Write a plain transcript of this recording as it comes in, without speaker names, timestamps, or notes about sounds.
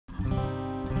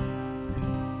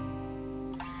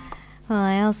Well,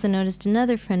 I also noticed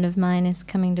another friend of mine is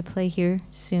coming to play here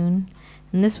soon.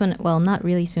 And this one, well, not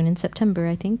really soon, in September,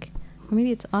 I think. Or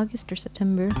maybe it's August or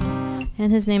September.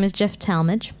 And his name is Jeff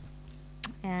Talmadge.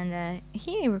 And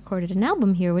he recorded an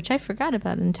album here, which I forgot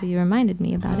about until you reminded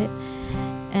me about it.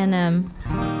 And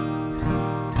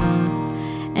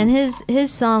his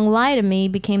song "Lie to Me"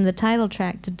 became the title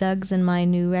track to Doug's and my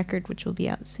new record, which will be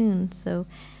out soon. So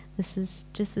this is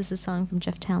a song from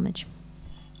Jeff Talmadge.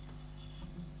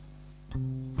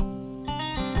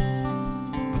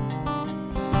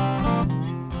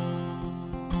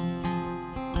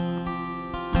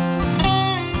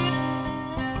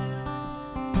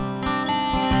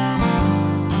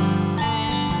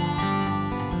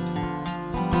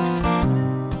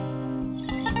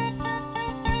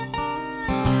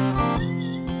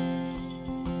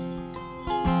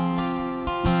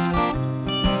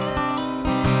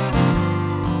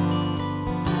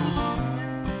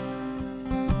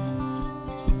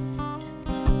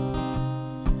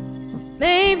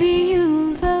 Maybe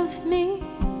you love me,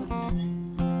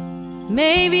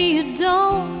 maybe you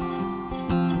don't.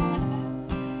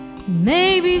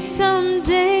 Maybe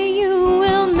someday you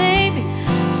will, maybe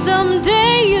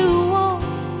someday you won't.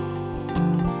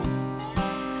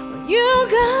 Well, you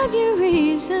got your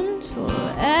reasons for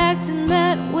acting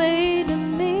that way to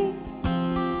me.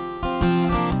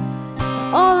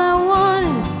 All I want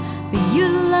is for you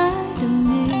to lie to me.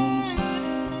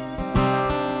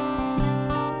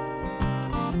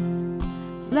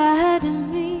 Lie to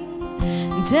me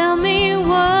and tell me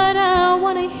what I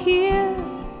want to hear.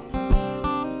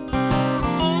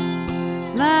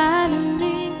 Lie to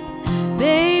me,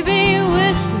 baby,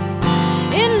 whisper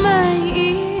in my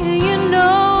ear. You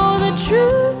know the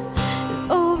truth is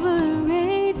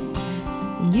overrated,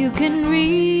 and you can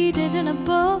read it in a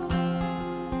book.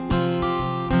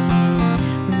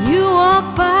 When you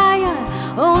walk by,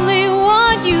 I only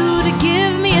want you to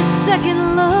give me a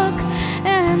second look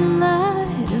and lie.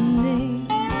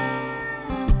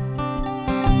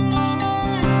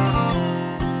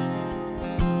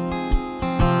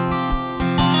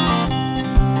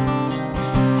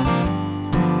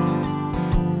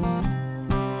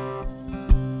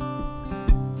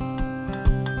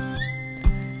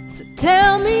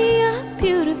 Tell me I'm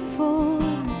beautiful,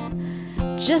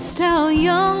 just how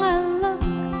young I look.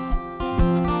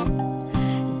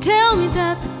 Tell me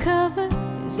that the cover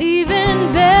is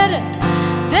even better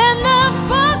than the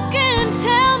book. And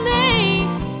tell me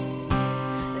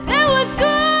that it was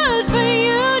good for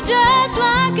you just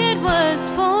like it was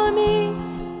for me.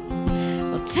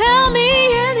 Well, tell me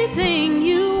anything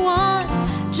you want,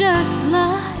 just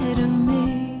lie to me.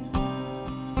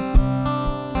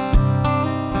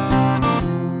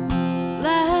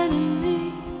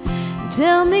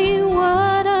 Tell me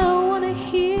what I want to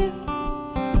hear.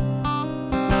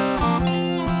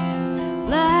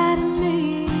 Lie to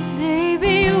me,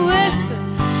 baby, whisper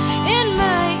in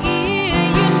my ear.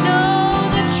 You know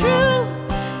the truth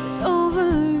is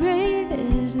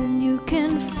overrated, and you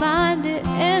can find it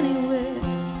anywhere.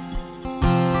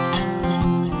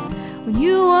 When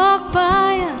you walk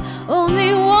by, I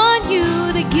only want you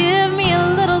to give me a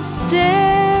little stare.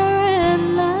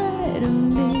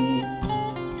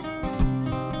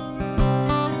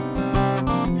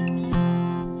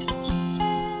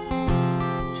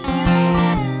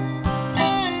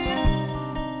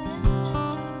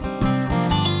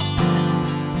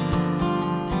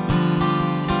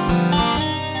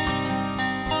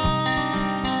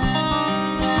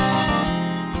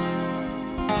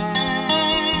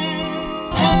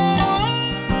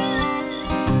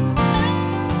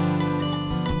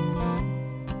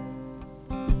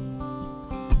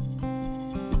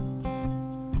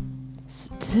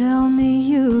 Tell me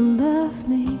you love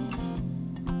me,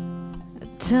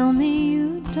 tell me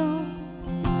you don't.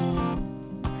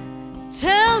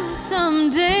 Tell me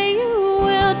someday you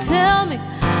will, tell me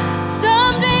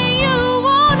someday you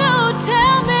won't. Oh,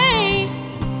 tell me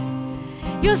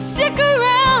you'll stick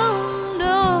around.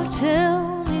 Oh,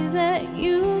 tell me that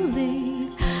you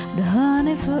leave. But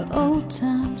honey, for old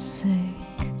time's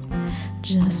sake,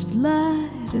 just lie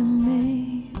to me.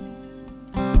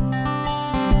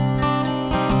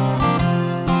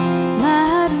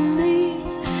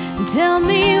 Tell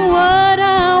me what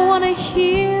I want to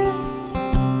hear.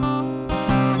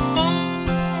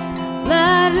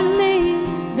 Lie to me,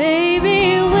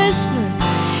 baby, whisper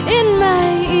in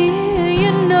my ear.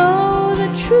 You know the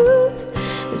truth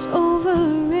is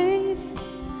overrated,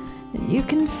 and you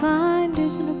can find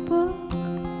it in a book.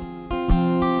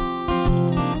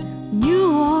 When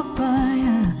you walk by,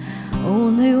 I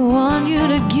only want you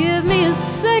to give me a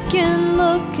second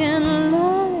look and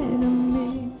lie to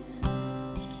me.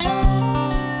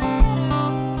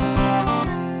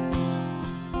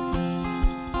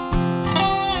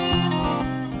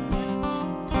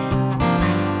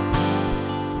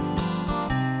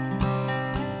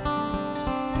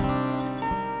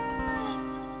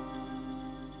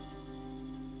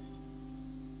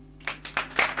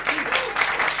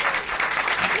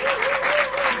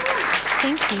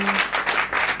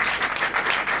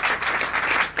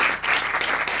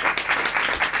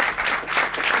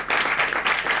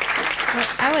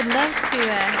 I would love to.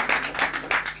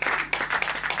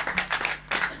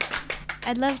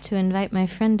 I'd love to invite my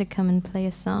friend to come and play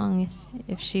a song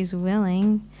if she's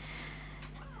willing.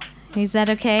 Is that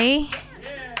okay?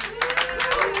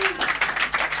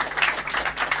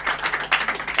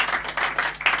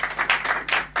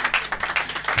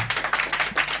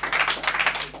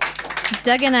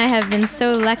 Doug and I have been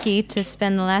so lucky to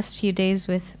spend the last few days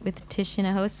with Tish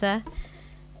Niehaus, and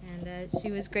she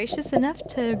was gracious enough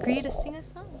to agree to sing a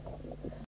song.